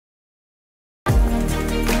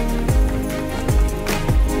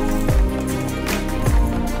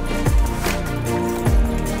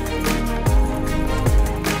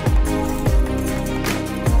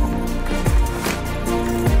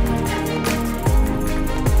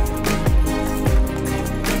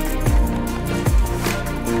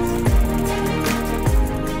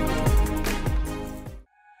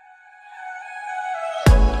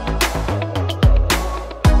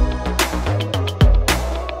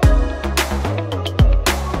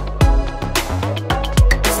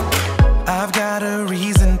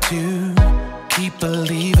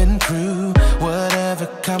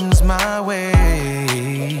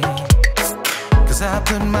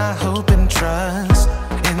trust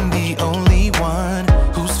in the only one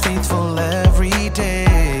who's faithful every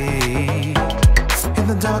day. In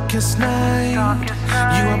the darkest night,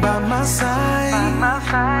 you are by my side.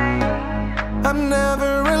 I'm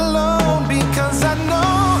never alone because I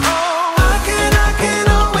know I can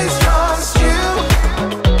always trust you.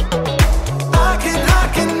 I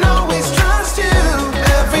can always trust you.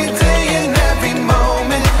 Every day and every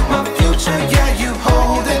moment, my future, yeah, you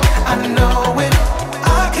hold it. I know it.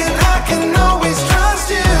 I can always trust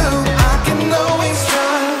you. I can always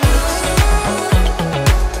trust.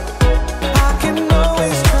 I can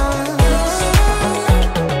always trust.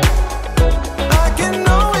 I can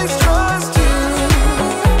always trust you.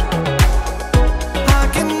 I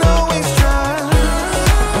can always trust.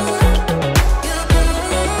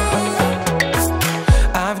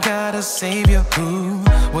 I've got a savior who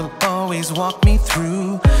will always walk me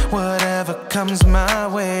through whatever comes my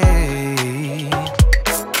way.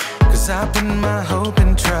 'Cause I put my hope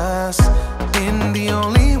and trust in the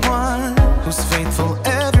only one who's faithful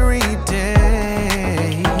every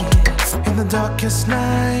day. In the darkest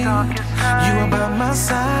night, you are by my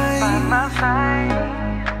side.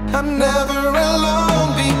 I'm never alone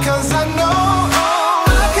because I know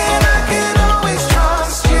I can always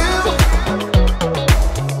trust you.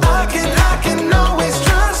 I can always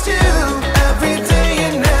trust you. Every day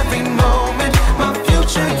and every moment, my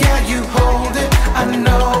future, yeah, you hold it. I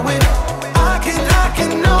know it. I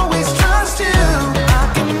can always trust you. I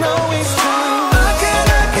can always trust. I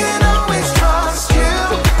can always trust you.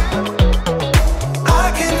 I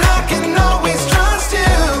can always trust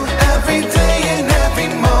you. Every day and every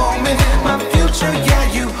moment, my future, yeah,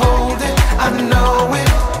 you hold it. I know it.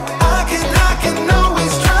 I can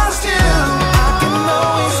always trust you. I can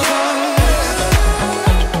always trust.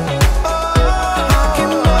 I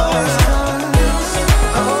can always trust.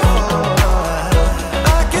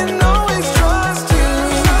 I can always trust you.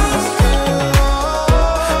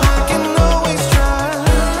 I can always trust.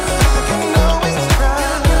 I can always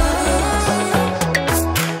trust.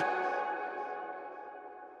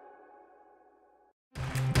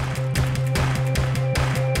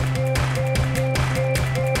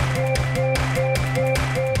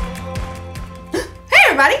 Hey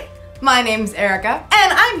everybody! My name's Erica,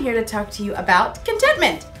 and I'm here to talk to you about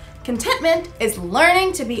contentment. Contentment is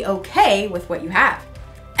learning to be okay with what you have.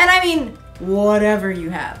 And I mean, whatever you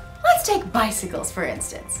have. Let's take bicycles, for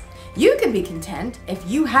instance. You can be content if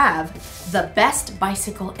you have the best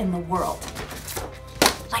bicycle in the world.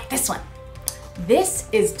 Like this one. This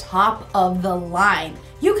is top of the line.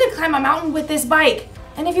 You could climb a mountain with this bike,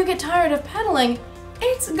 and if you get tired of pedaling,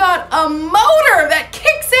 it's got a motor that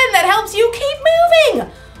kicks in that helps you keep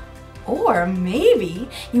moving. Or maybe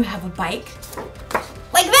you have a bike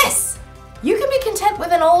like this. You can be content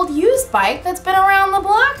with an old used bike that's been around the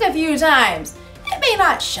block a few times. It may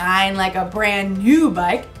not shine like a brand new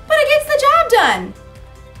bike, but it gets the job done.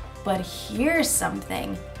 But here's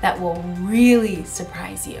something that will really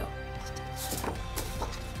surprise you.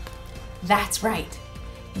 That's right.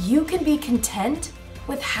 You can be content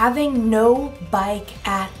with having no bike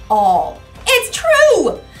at all. It's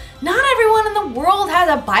true! Not everyone in the world has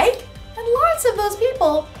a bike, and lots of those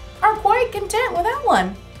people are quite content without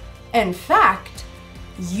one. In fact,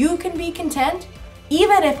 you can be content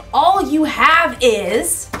even if all you have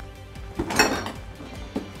is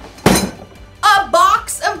a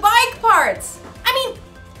box of bike parts. I mean,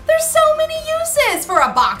 there's so many uses for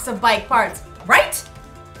a box of bike parts, right?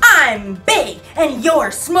 I'm big and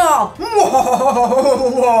you're small.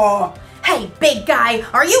 Hey, big guy,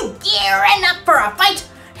 are you gearing up for a fight?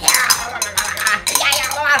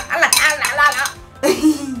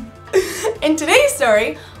 In today's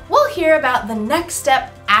story, we'll hear about the next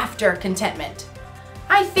step after contentment.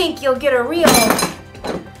 I think you'll get a real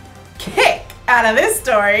kick out of this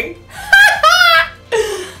story.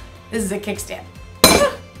 This is a kickstand.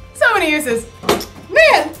 So many uses.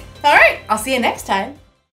 Man, all right, I'll see you next time.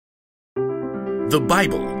 The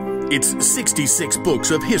Bible. It's 66 books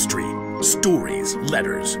of history, stories,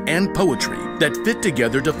 letters, and poetry that fit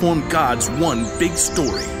together to form God's one big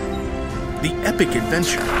story. The epic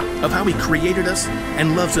adventure of how He created us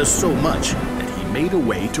and loves us so much that He made a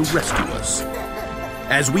way to rescue us.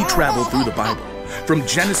 As we travel through the Bible, from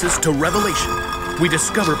Genesis to Revelation, we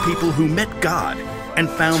discover people who met God and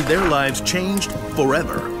found their lives changed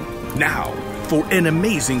forever. Now, for an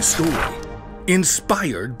amazing story,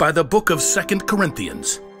 inspired by the book of 2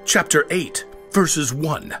 Corinthians, chapter 8, verses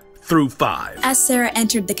 1 through 5. As Sarah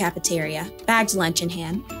entered the cafeteria, bagged lunch in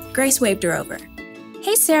hand, Grace waved her over.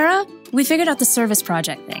 Hey, Sarah. We figured out the service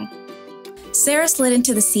project thing. Sarah slid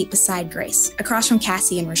into the seat beside Grace, across from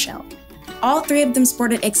Cassie and Rochelle. All three of them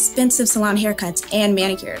sported expensive salon haircuts and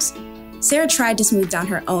manicures. Sarah tried to smooth down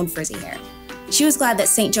her own frizzy hair. She was glad that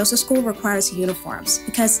St. Joseph's School requires uniforms,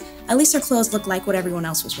 because at least her clothes looked like what everyone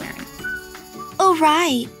else was wearing. Oh,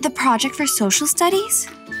 right. The project for social studies?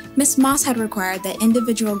 Miss Moss had required that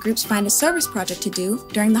individual groups find a service project to do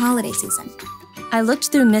during the holiday season. I looked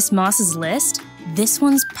through Miss Moss's list. This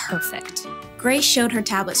one's perfect. Grace showed her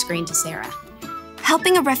tablet screen to Sarah.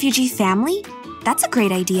 Helping a refugee family? That's a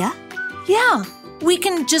great idea. Yeah, we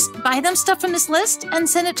can just buy them stuff from this list and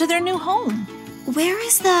send it to their new home. Where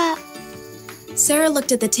is the... Sarah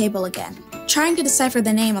looked at the table again, trying to decipher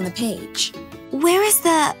the name on the page. Where is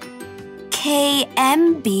the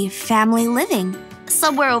KMB family living?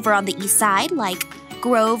 Somewhere over on the east side, like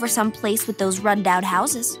Grove or some place with those rundown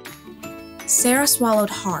houses. Sarah swallowed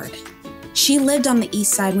hard. She lived on the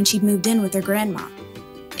east side when she'd moved in with her grandma.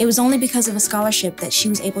 It was only because of a scholarship that she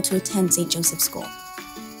was able to attend St. Joseph's School.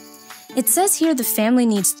 It says here the family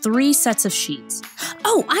needs 3 sets of sheets.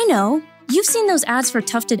 Oh, I know! You've seen those ads for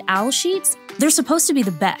tufted owl sheets? They're supposed to be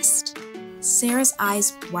the best. Sarah's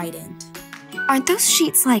eyes widened. Aren't those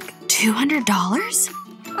sheets like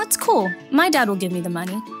 $200? That's cool. My dad will give me the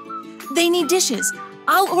money. They need dishes.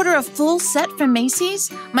 I'll order a full set from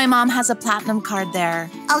Macy's. My mom has a platinum card there.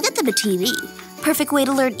 I'll get them a TV. Perfect way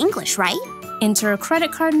to learn English, right? Enter a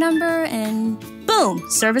credit card number and boom,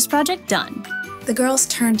 service project done. The girls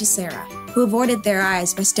turned to Sarah, who avoided their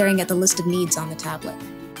eyes by staring at the list of needs on the tablet.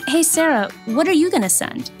 Hey Sarah, what are you gonna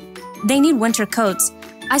send? They need winter coats.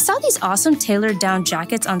 I saw these awesome tailored down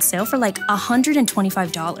jackets on sale for like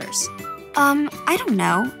 $125. I don't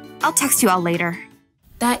know. I'll text you all later.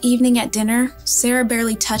 That evening at dinner, Sarah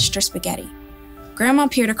barely touched her spaghetti. Grandma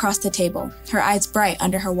peered across the table, her eyes bright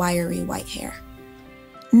under her wiry white hair.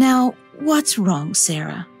 Now, what's wrong,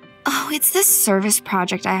 Sarah? Oh, it's this service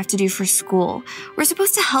project I have to do for school. We're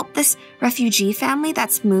supposed to help this refugee family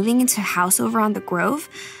that's moving into a house over on the Grove.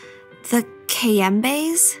 The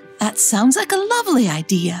Kayembes. That sounds like a lovely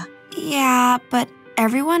idea. Yeah, but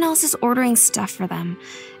everyone else is ordering stuff for them.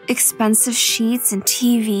 Expensive sheets and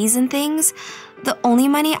TVs and things. The only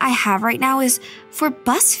money I have right now is for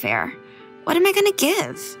bus fare. What am I gonna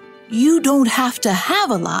give? You don't have to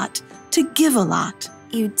have a lot to give a lot.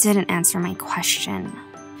 You didn't answer my question.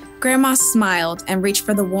 Grandma smiled and reached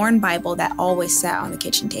for the worn Bible that always sat on the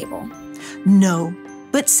kitchen table. No,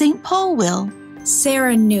 but St. Paul will.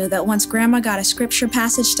 Sarah knew that once Grandma got a scripture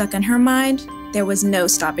passage stuck in her mind, there was no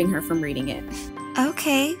stopping her from reading it.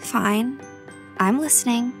 Okay, fine. I'm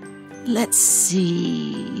listening. Let's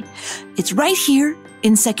see. It's right here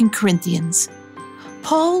in 2 Corinthians.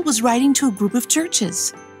 Paul was writing to a group of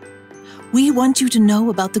churches. We want you to know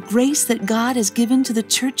about the grace that God has given to the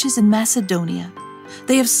churches in Macedonia.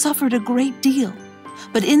 They have suffered a great deal,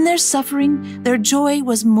 but in their suffering, their joy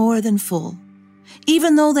was more than full.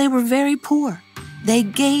 Even though they were very poor, they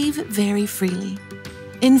gave very freely.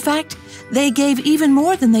 In fact, they gave even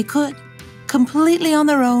more than they could. Completely on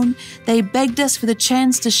their own, they begged us for the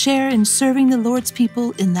chance to share in serving the Lord's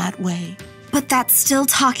people in that way. But that's still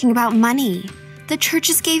talking about money. The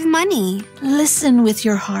churches gave money. Listen with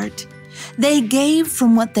your heart. They gave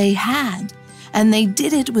from what they had, and they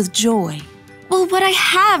did it with joy. Well, what I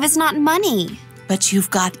have is not money. But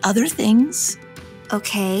you've got other things.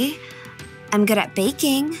 Okay, I'm good at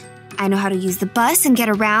baking. I know how to use the bus and get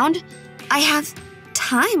around. I have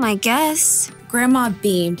time, I guess. Grandma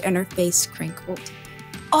beamed and her face crinkled.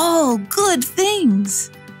 All good things.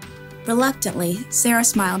 Reluctantly, Sarah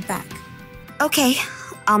smiled back. Okay,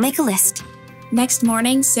 I'll make a list. Next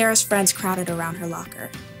morning, Sarah's friends crowded around her locker.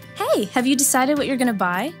 Hey, have you decided what you're gonna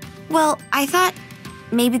buy? Well, I thought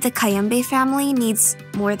maybe the Kayembe family needs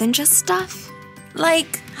more than just stuff.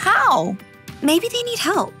 Like how? Maybe they need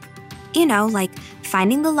help. You know, like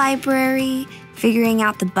finding the library, figuring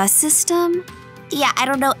out the bus system. Yeah, I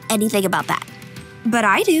don't know anything about that. But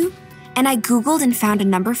I do. And I Googled and found a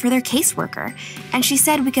number for their caseworker. And she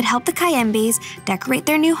said we could help the Kayembes decorate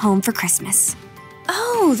their new home for Christmas.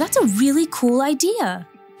 Oh, that's a really cool idea.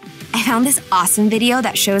 I found this awesome video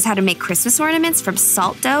that shows how to make Christmas ornaments from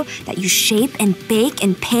salt dough that you shape and bake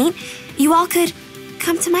and paint. You all could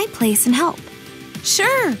come to my place and help.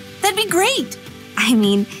 Sure, that'd be great. I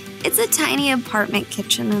mean, it's a tiny apartment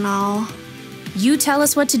kitchen and all. You tell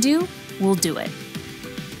us what to do, we'll do it.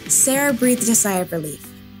 Sarah breathed a sigh of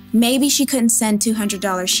relief. Maybe she couldn't send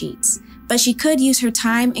 $200 sheets, but she could use her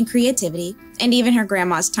time and creativity, and even her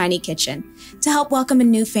grandma's tiny kitchen, to help welcome a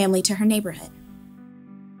new family to her neighborhood.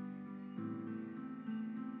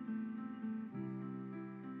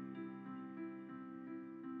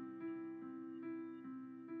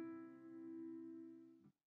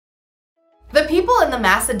 The people in in the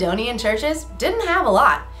Macedonian churches didn't have a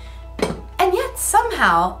lot. And yet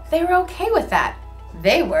somehow they were okay with that.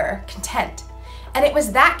 They were content. And it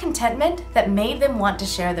was that contentment that made them want to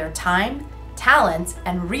share their time, talents,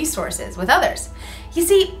 and resources with others. You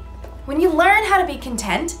see, when you learn how to be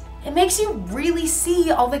content, it makes you really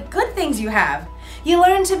see all the good things you have. You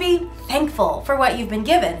learn to be thankful for what you've been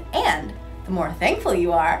given, and the more thankful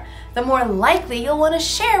you are, the more likely you'll want to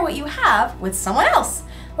share what you have with someone else.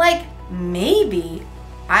 Like, maybe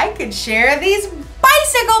I could share these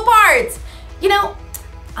bicycle parts. You know,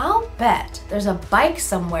 I'll bet there's a bike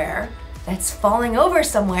somewhere that's falling over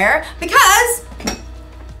somewhere because they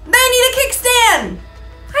need a kickstand.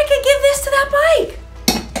 I could give this to that bike.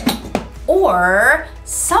 Or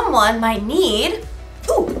someone might need,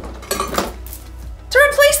 to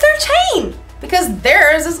replace their chain because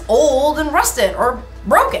theirs is old and rusted or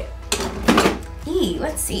broken.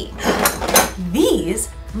 Let's see. These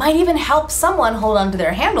might even help someone hold onto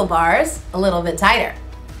their handlebars a little bit tighter.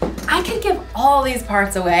 I could give all these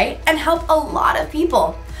parts away and help a lot of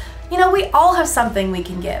people. You know, we all have something we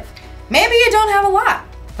can give. Maybe you don't have a lot,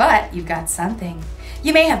 but you've got something.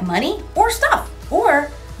 You may have money or stuff, or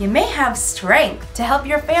you may have strength to help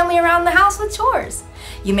your family around the house with chores.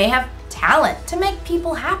 You may have talent to make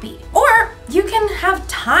people happy, or you can have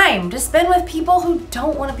time to spend with people who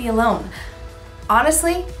don't want to be alone.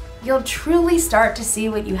 Honestly, you'll truly start to see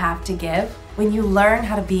what you have to give when you learn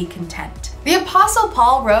how to be content. The Apostle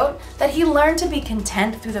Paul wrote that he learned to be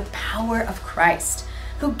content through the power of Christ,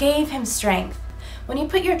 who gave him strength. When you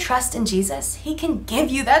put your trust in Jesus, he can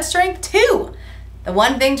give you that strength too. The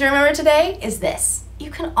one thing to remember today is this: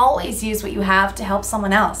 you can always use what you have to help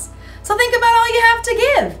someone else. So think about all you have to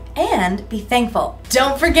give and be thankful.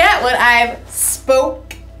 Don't forget what I've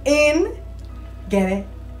spoke in. Get it?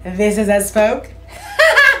 This is a spoke.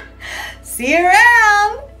 See you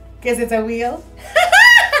around, because it's a wheel.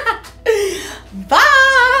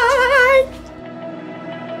 Bye!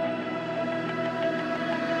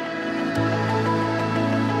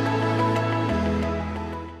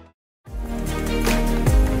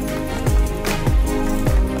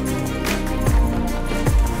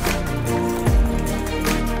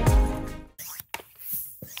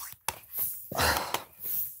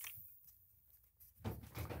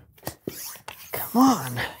 Come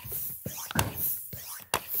on.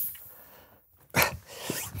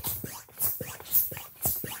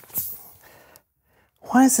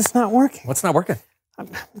 Why is this not working? What's not working? I'm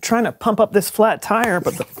trying to pump up this flat tire,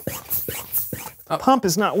 but the pump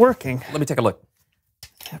is not working. Let me take a look.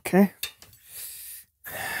 Okay.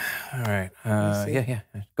 All right. Yeah.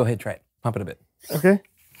 Go ahead, try it. Pump it a bit. Okay.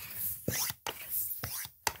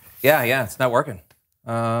 Yeah, it's not working.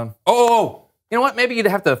 Oh! You know what? Maybe you'd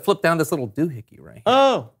have to flip down this little doohickey right here.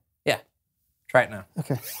 Oh. Yeah. Try it now.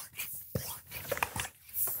 Okay. A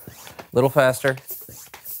little faster.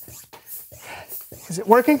 Is it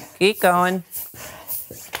working? Keep going.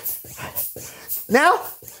 Now?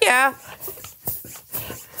 Yeah.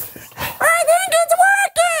 I think it's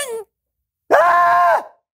working! Ah!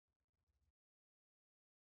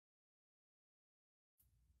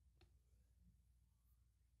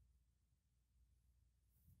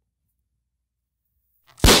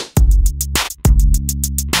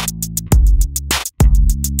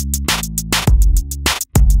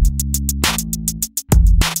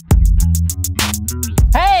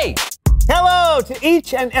 Hey! Hello to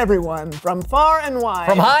each and everyone from far and wide.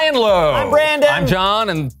 From high and low. I'm Brandon. I'm John,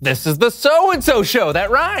 and this is the So-and-So Show.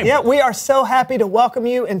 That rhymes. Yeah, we are so happy to welcome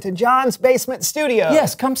you into John's basement studio.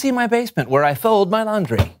 Yes, come see my basement where I fold my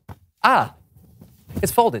laundry. Ah,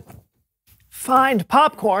 it's folded. Find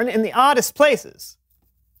popcorn in the oddest places.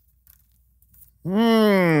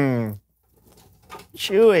 Mmm.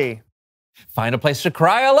 Chewy. Find a place to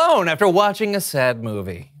cry alone after watching a sad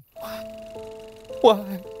movie.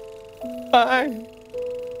 Why?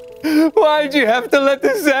 Why'd you have to let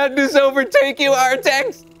the sadness overtake you,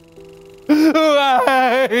 Artex?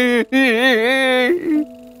 Why?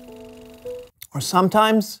 Or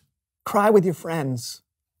sometimes, cry with your friends.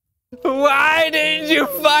 Why didn't you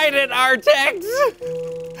fight it, Artex?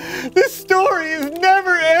 The story is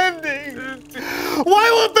never ending. Why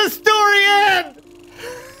won't the story end?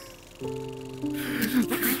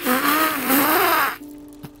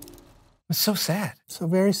 It's so sad. So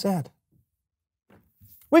very sad.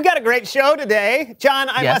 We've got a great show today. John,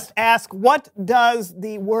 I must ask, what does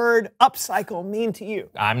the word upcycle mean to you?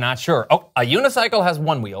 I'm not sure. Oh, a unicycle has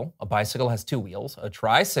one wheel, a bicycle has two wheels, a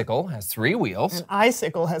tricycle has three wheels. An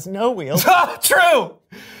icicle has no wheels. Oh, true!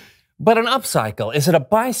 But an upcycle, is it a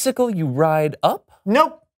bicycle you ride up?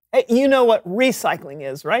 Nope. Hey, you know what recycling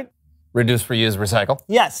is, right? Reduce, reuse, recycle.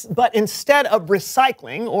 Yes, but instead of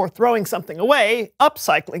recycling or throwing something away,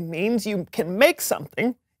 upcycling means you can make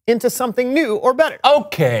something into something new or better.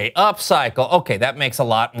 Okay, upcycle. Okay, that makes a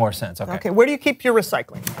lot more sense. Okay. Okay, where do you keep your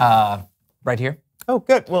recycling? Right here. Oh,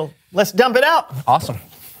 good. Well, let's dump it out. Awesome.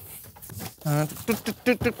 Okay.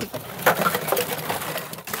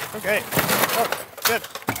 Oh, good.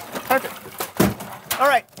 Perfect. All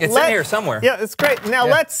right. It's in here somewhere. Yeah, it's great. Now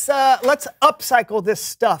let's upcycle this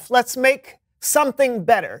stuff. Let's make something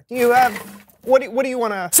better. Do you have what do you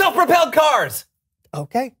want to? Self-propelled cars.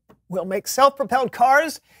 Okay. We'll make self-propelled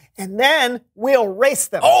cars and then we'll race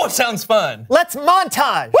them. Oh, it sounds fun. Let's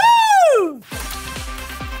montage. Woo!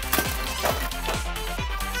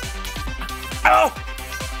 Oh.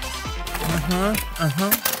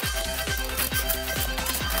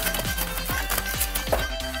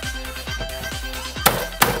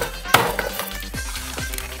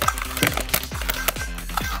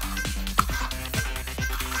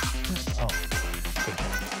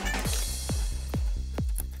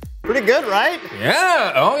 Pretty good, right?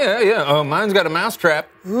 Yeah. Oh, yeah. Oh, mine's got a mousetrap.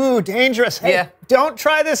 Ooh, dangerous. Hey, Yeah. Don't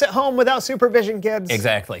try this at home without supervision, kids.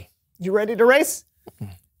 Exactly. You ready to race?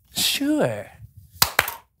 Sure.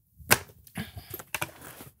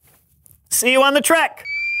 See you on the track.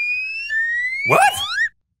 What?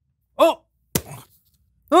 Oh.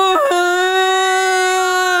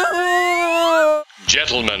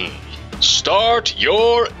 Gentlemen, start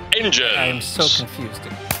your engine. I am so confused.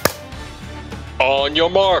 On your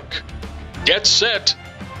mark. Get set.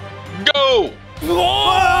 Go! Whoa!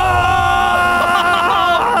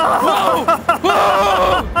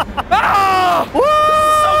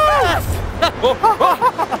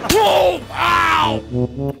 Ow!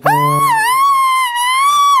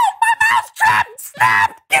 My mousetrap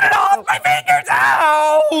snapped! Get it off my fingers!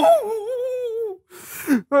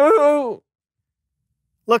 Ow!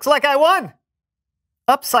 Looks like I won.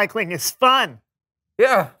 Upcycling is fun.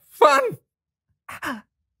 Yeah, fun.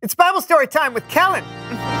 It's Bible story time with Kellen.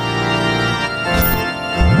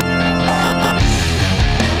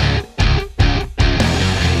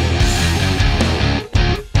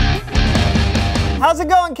 How's it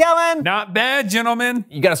going, Kellen? Not bad, gentlemen.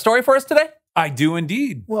 You got a story for us today? I do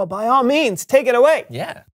indeed. Well, by all means, take it away.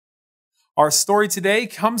 Yeah. Our story today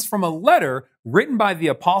comes from a letter written by the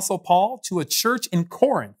Apostle Paul to a church in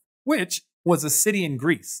Corinth, which was a city in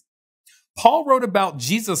Greece. Paul wrote about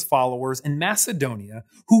Jesus followers in Macedonia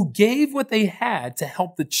who gave what they had to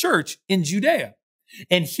help the church in Judea.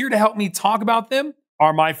 And here to help me talk about them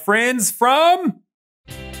are my friends from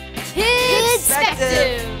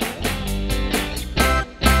Kidspective.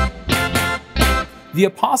 The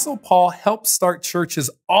Apostle Paul helped start churches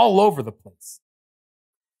all over the place.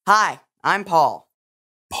 Hi, I'm Paul.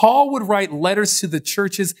 Paul would write letters to the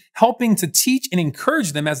churches, helping to teach and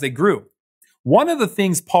encourage them as they grew. One of the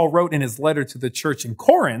things Paul wrote in his letter to the church in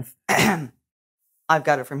Corinth. I've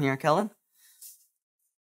got it from here, Kellen.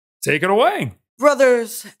 Take it away.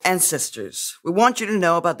 Brothers and sisters, we want you to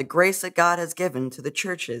know about the grace that God has given to the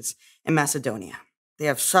churches in Macedonia. They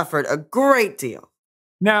have suffered a great deal.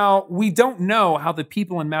 Now, we don't know how the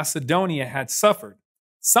people in Macedonia had suffered.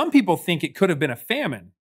 Some people think it could have been a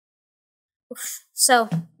famine. So,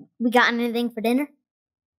 we got anything for dinner?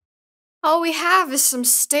 All we have is some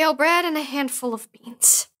stale bread and a handful of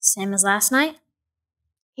beans. Same as last night?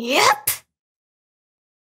 Yep.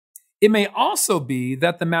 It may also be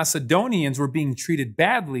that the Macedonians were being treated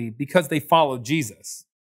badly because they followed Jesus.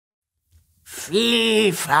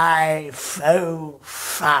 Fee, fi, fo,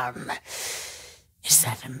 fum. Is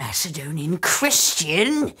that a Macedonian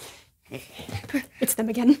Christian? It's them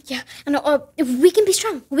again. Yeah, and we can be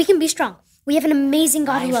strong. We can be strong. We have an amazing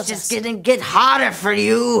God who loves us. It's just gonna get harder for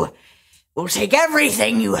you. We'll take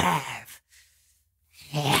everything you have.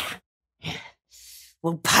 Yeah.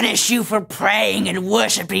 We'll punish you for praying and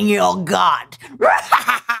worshiping your God.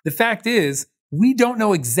 The fact is, we don't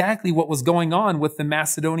know exactly what was going on with the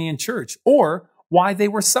Macedonian church or why they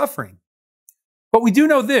were suffering. But we do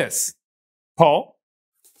know this. Paul?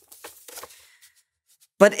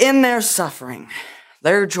 But in their suffering,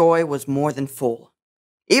 their joy was more than full.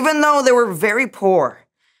 Even though they were very poor,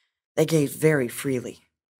 they gave very freely.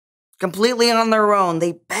 Completely on their own,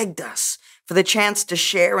 they begged us for the chance to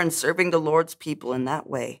share in serving the Lord's people in that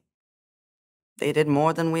way. They did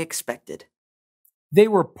more than we expected. They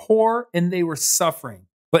were poor and they were suffering,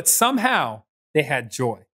 but somehow they had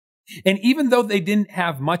joy. And even though they didn't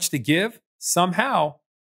have much to give, somehow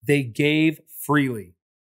they gave freely.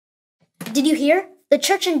 Did you hear? The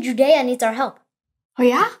church in Judea needs our help. Oh,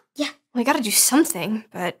 yeah? Yeah. We gotta do something,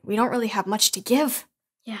 but we don't really have much to give.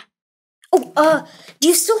 Yeah. Oh, do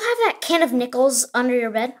you still have that can of nickels under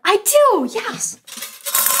your bed? I do, yes.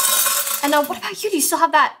 And what about you? Do you still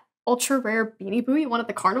have that ultra rare Beanie Boo you won at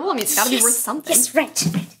the carnival? I mean, it's gotta be worth something. Yes, right.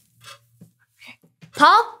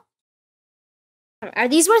 Paul? Are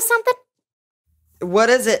these worth something? What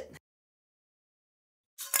is it?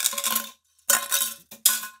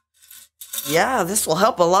 Yeah, this will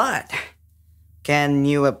help a lot. Can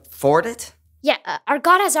you afford it? Yeah, our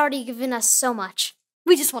God has already given us so much.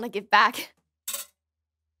 We just want to give back.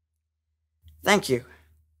 Thank you.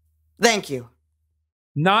 Thank you.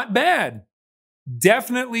 Not bad.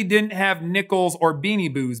 Definitely didn't have nickels or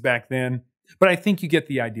Beanie Boos back then, but I think you get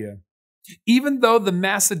the idea. Even though the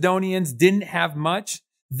Macedonians didn't have much,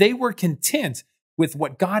 they were content with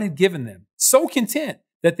what God had given them. So content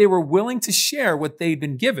that they were willing to share what they'd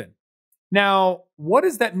been given. Now, what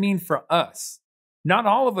does that mean for us? Not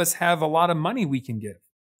all of us have a lot of money we can give,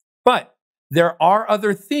 but there are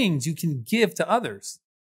other things you can give to others.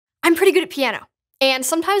 I'm pretty good at piano, and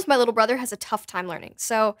sometimes my little brother has a tough time learning,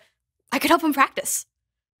 so I could help him practice.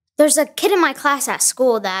 There's a kid in my class at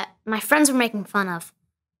school that my friends were making fun of.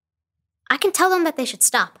 I can tell them that they should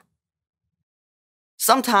stop.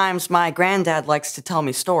 Sometimes my granddad likes to tell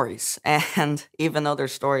me stories, and even though they're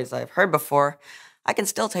stories I've heard before, I can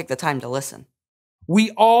still take the time to listen.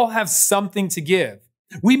 We all have something to give.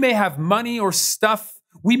 We may have money or stuff.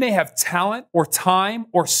 We may have talent or time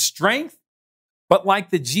or strength. But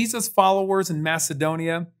like the Jesus followers in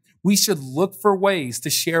Macedonia, we should look for ways to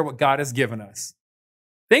share what God has given us.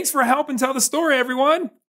 Thanks for helping tell the story,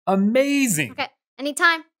 everyone. Amazing. Okay,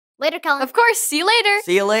 anytime. Later, Kellen. Of course, see you later.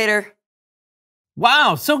 See you later.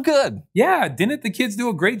 Wow, so good. Yeah, didn't the kids do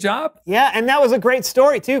a great job? Yeah, and that was a great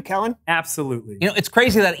story too, Kellen. Absolutely. You know, it's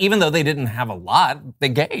crazy that even though they didn't have a lot, they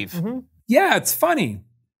gave. Mm-hmm. Yeah, it's funny.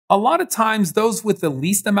 A lot of times, those with the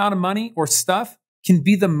least amount of money or stuff can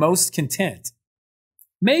be the most content.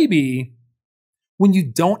 Maybe when you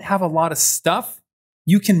don't have a lot of stuff,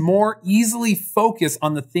 you can more easily focus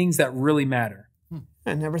on the things that really matter.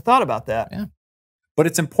 I never thought about that. Yeah. But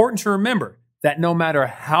it's important to remember that no matter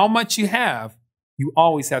how much you have, you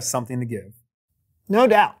always have something to give. No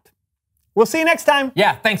doubt. We'll see you next time.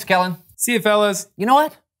 Yeah, thanks, Kellen. See you, fellas. You know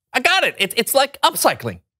what? I got it. It's like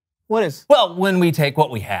upcycling. What is? Well, when we take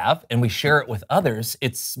what we have and we share it with others,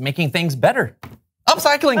 it's making things better.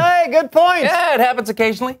 Upcycling. Hey, good point. Yeah, it happens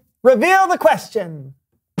occasionally. Reveal the question.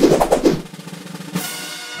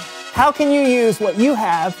 How can you use what you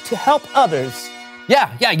have to help others?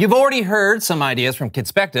 Yeah, you've already heard some ideas from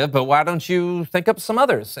Kidspective, but why don't you think up some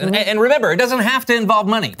others? And remember, it doesn't have to involve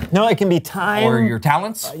money. No, it can be time. Or your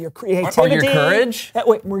talents. Your creativity. Or your courage.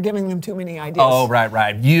 Wait, we're giving them too many ideas. Oh,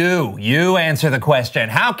 right. You answer the question.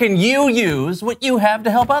 How can you use what you have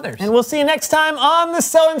to help others? And we'll see you next time on the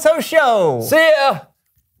So-and-So Show. See ya.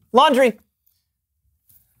 Laundry.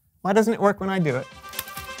 Why doesn't it work when I do it?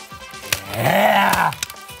 Yeah.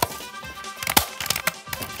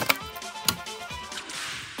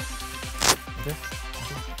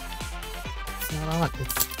 It's not on.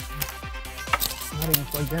 It's not even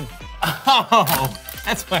plugged in. Oh,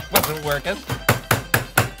 that's why it wasn't working.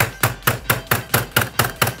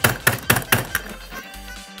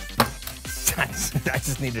 I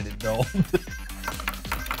just needed it dulled.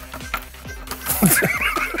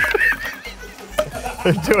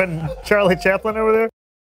 They're doing Charlie Chaplin over there.